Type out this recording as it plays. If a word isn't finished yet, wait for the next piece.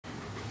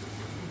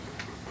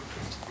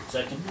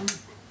Second?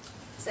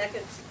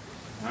 Second.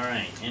 All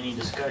right, any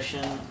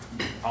discussion?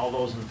 All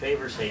those in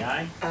favor say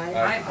aye.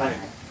 Aye.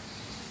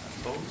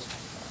 Opposed?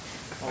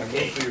 I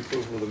Okay, move for the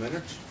approval of the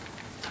minutes.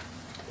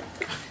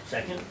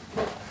 second?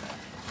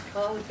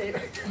 All in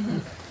favor?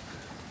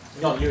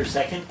 No, you're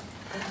second?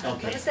 I'm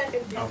Okay, a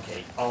second.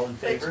 okay, all in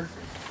favor?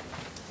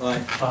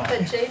 Aye.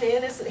 But Jane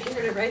Ann isn't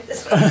here to write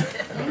this one.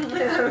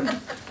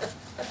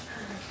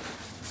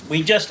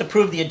 We just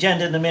approved the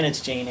agenda in the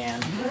minutes, Jane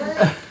Ann.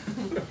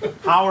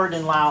 Howard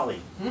and Lowry.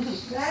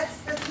 That's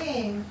the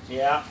team.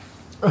 Yeah.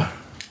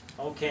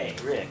 Okay,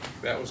 Rick,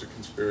 That was a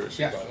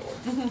conspiracy, Yes. by the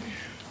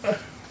way.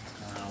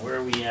 where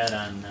are we at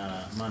on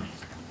money?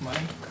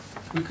 Money?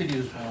 We could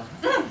use more.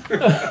 You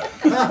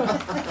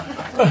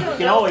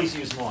can always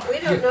use more. We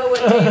don't know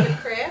what David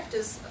Kraft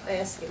is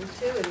asking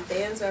too, and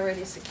Dan's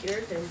already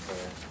secured him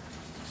for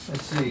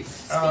Let's see. a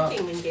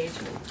speaking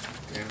engagement.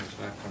 Dan is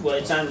not coming Well,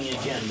 it's up. on the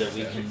agenda,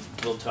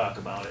 we'll talk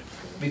about it.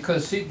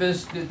 Because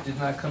Seabiscuit did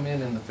not come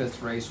in the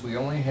fifth race, we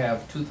only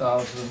have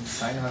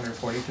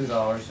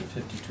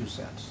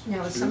 $2,942.52.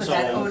 Now, is some of So,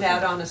 that owed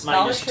out on a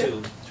Minus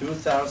scholarship?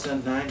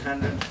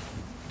 2,900.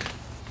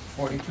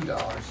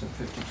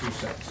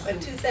 $42.52.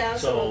 But 2,000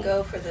 So- will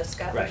go for the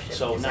scholarship. Right,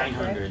 so is that correct?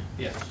 900.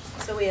 Yes.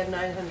 So we have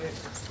 900. I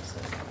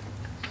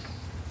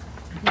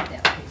think that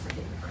would pay for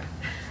David Kraft.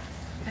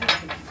 I don't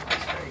think he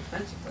was very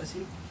expensive, was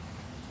he? I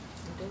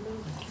don't know.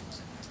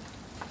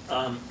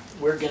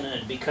 We're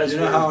gonna, because Do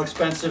you know how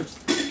expensive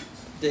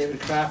David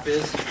Kraft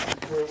is?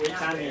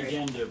 it's on the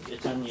agenda,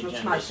 it's on the Which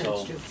agenda, makes so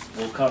sense too.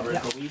 we'll cover it,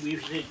 Yeah. but we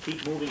should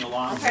keep moving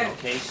along, Okay.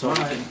 okay? So we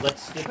Alright. can,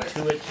 let's stick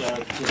to it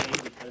today,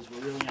 because we're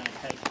really on a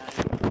tight time.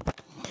 The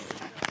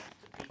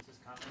pizza's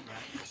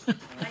coming,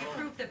 I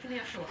approve the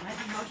financial, I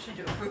have a motion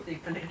to approve the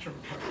financial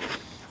report. right?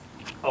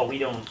 Oh, we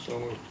don't, So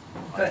moved.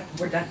 Good,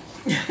 we're done.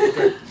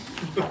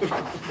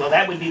 well,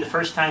 that would be the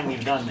first time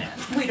we've done that.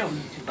 We don't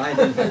need to. I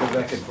didn't have a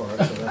record for it,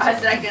 so that's. I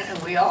second, and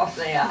we all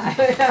say aye.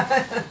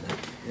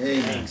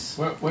 Amen. Thanks.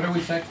 What are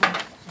we second?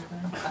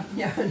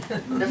 Yeah.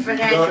 The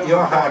financial.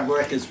 Your hard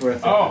work is worth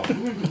it. Oh,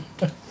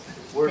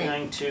 We're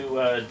going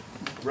to,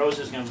 Rose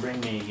is gonna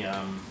bring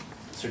a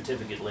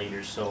certificate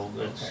later, so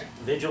let's, Okay.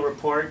 vigil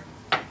report.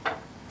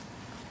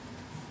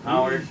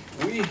 Howard,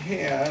 We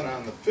had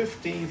on the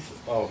 15th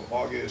of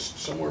August,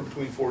 somewhere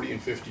between 40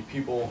 and 50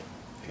 people,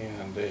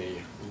 and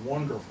a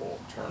wonderful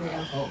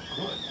turnout. oh,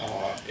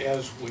 good.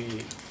 As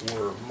we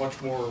were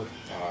much more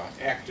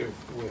active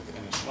with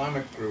an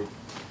Islamic group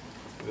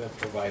that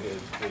provided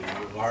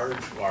a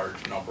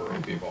large number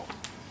of people.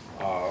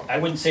 I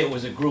wouldn't say it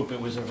was a group, it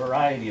was a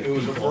variety of It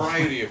people. was a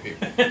variety of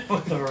people.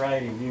 With a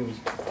variety of views.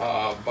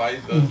 By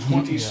the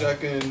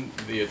 22nd,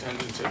 the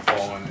attendance had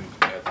fallen,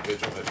 at the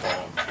vigil had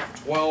fallen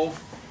to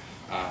 12.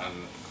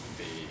 On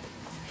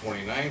the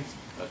 29th,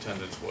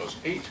 attendance was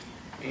 8.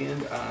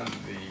 And on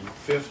the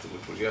 5th,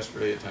 which was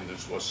yesterday,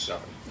 attendance was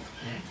 7.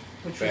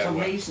 Which was Bad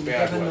weather. amazing,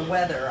 Bad given the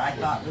weather. weather, I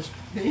thought was.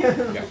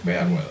 Yeah,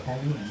 bad weather.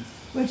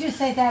 Would you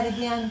say that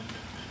again?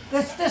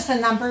 This the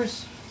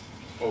numbers?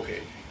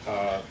 Okay,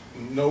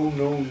 no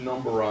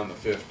number on the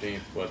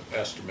 15th, but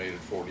estimated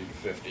 40 to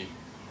 50.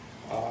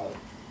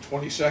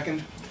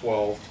 22nd,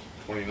 12,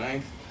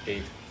 29th,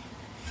 8,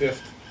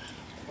 5th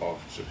of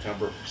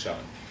September, 7.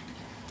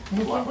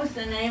 What was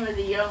the name of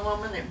the young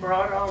woman that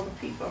brought all the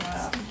people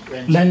out?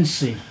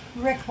 Lency.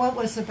 Rick, what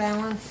was the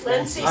balance?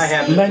 Lindsay I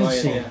have Sneed. it for you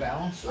Lency. here.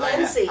 Balance?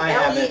 Lindsay, I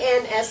have it.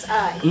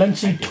 L-E-N-S-I.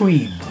 Lency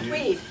Tweed.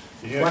 Tweed.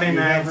 You have her name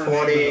in the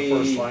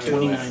first line of the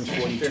 29,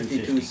 list.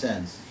 52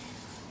 cents.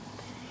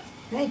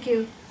 Thank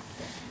you.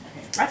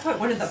 I put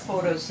one of the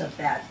photos of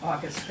that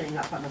August thing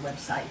up on the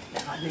website.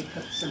 They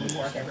put some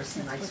more, there were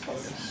some nice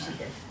photos she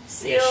did. Yeah,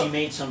 she Seal.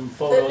 made some The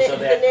photos of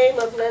the that. name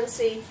of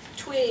Lindsay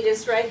Tweed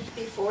is right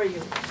before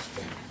you,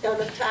 on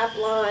the top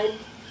line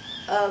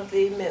of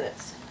the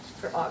minutes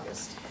for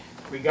August.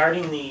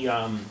 Regarding the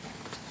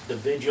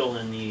vigil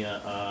and the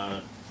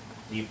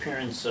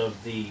appearance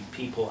of the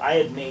people, I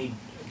had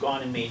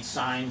gone and made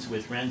signs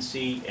with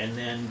Renzi, and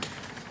then,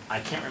 I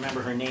can't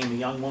remember her name, a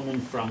young woman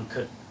from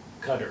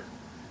Qatar.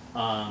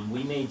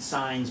 We made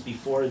signs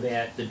before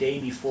that, the day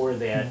before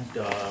that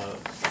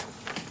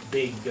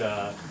big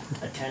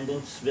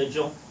attendance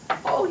vigil.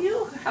 Oh,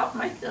 you helped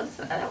make those,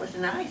 that was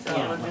nice, all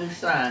Yeah. the new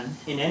signs.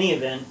 In any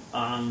event,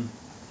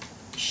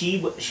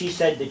 she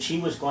said that she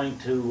was going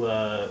to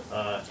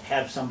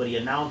have somebody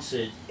announce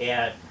it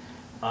at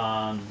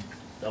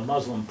the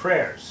Muslim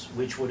prayers,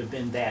 which would have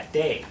been that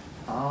day.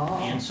 Oh.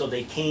 And so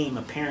they came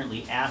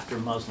apparently after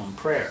Muslim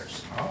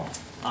prayers. Oh.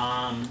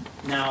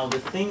 Now the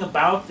thing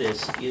about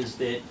this is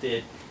that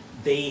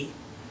they,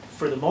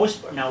 for the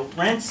most part, now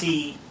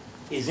Renzi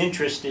is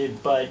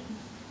interested, but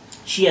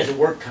she has a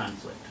work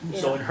conflict.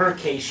 So Yeah. in her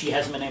case, she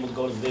hasn't been able to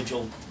go to the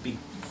vigil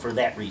for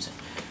that reason.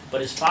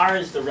 But as far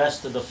as the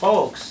rest of the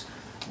folks,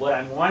 what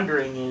I'm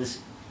wondering is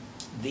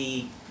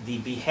the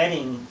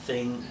beheading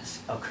thing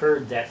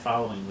occurred that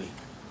following week.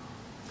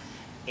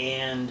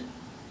 And,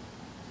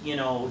 you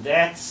know,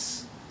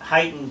 that's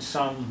heightened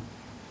some,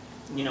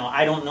 you know,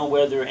 I don't know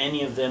whether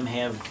any of them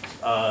have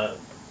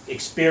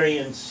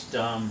experienced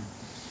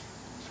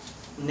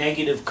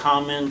negative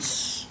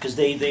comments, because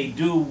they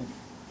do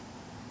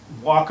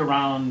walk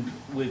around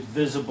with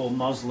visible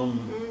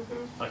Muslim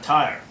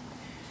attire.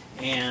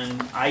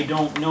 And I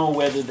don't know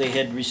whether they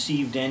had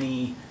received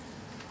any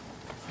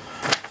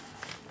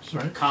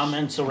Sorry?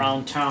 comments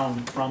around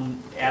town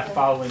from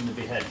following the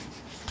beheading.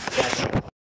 That's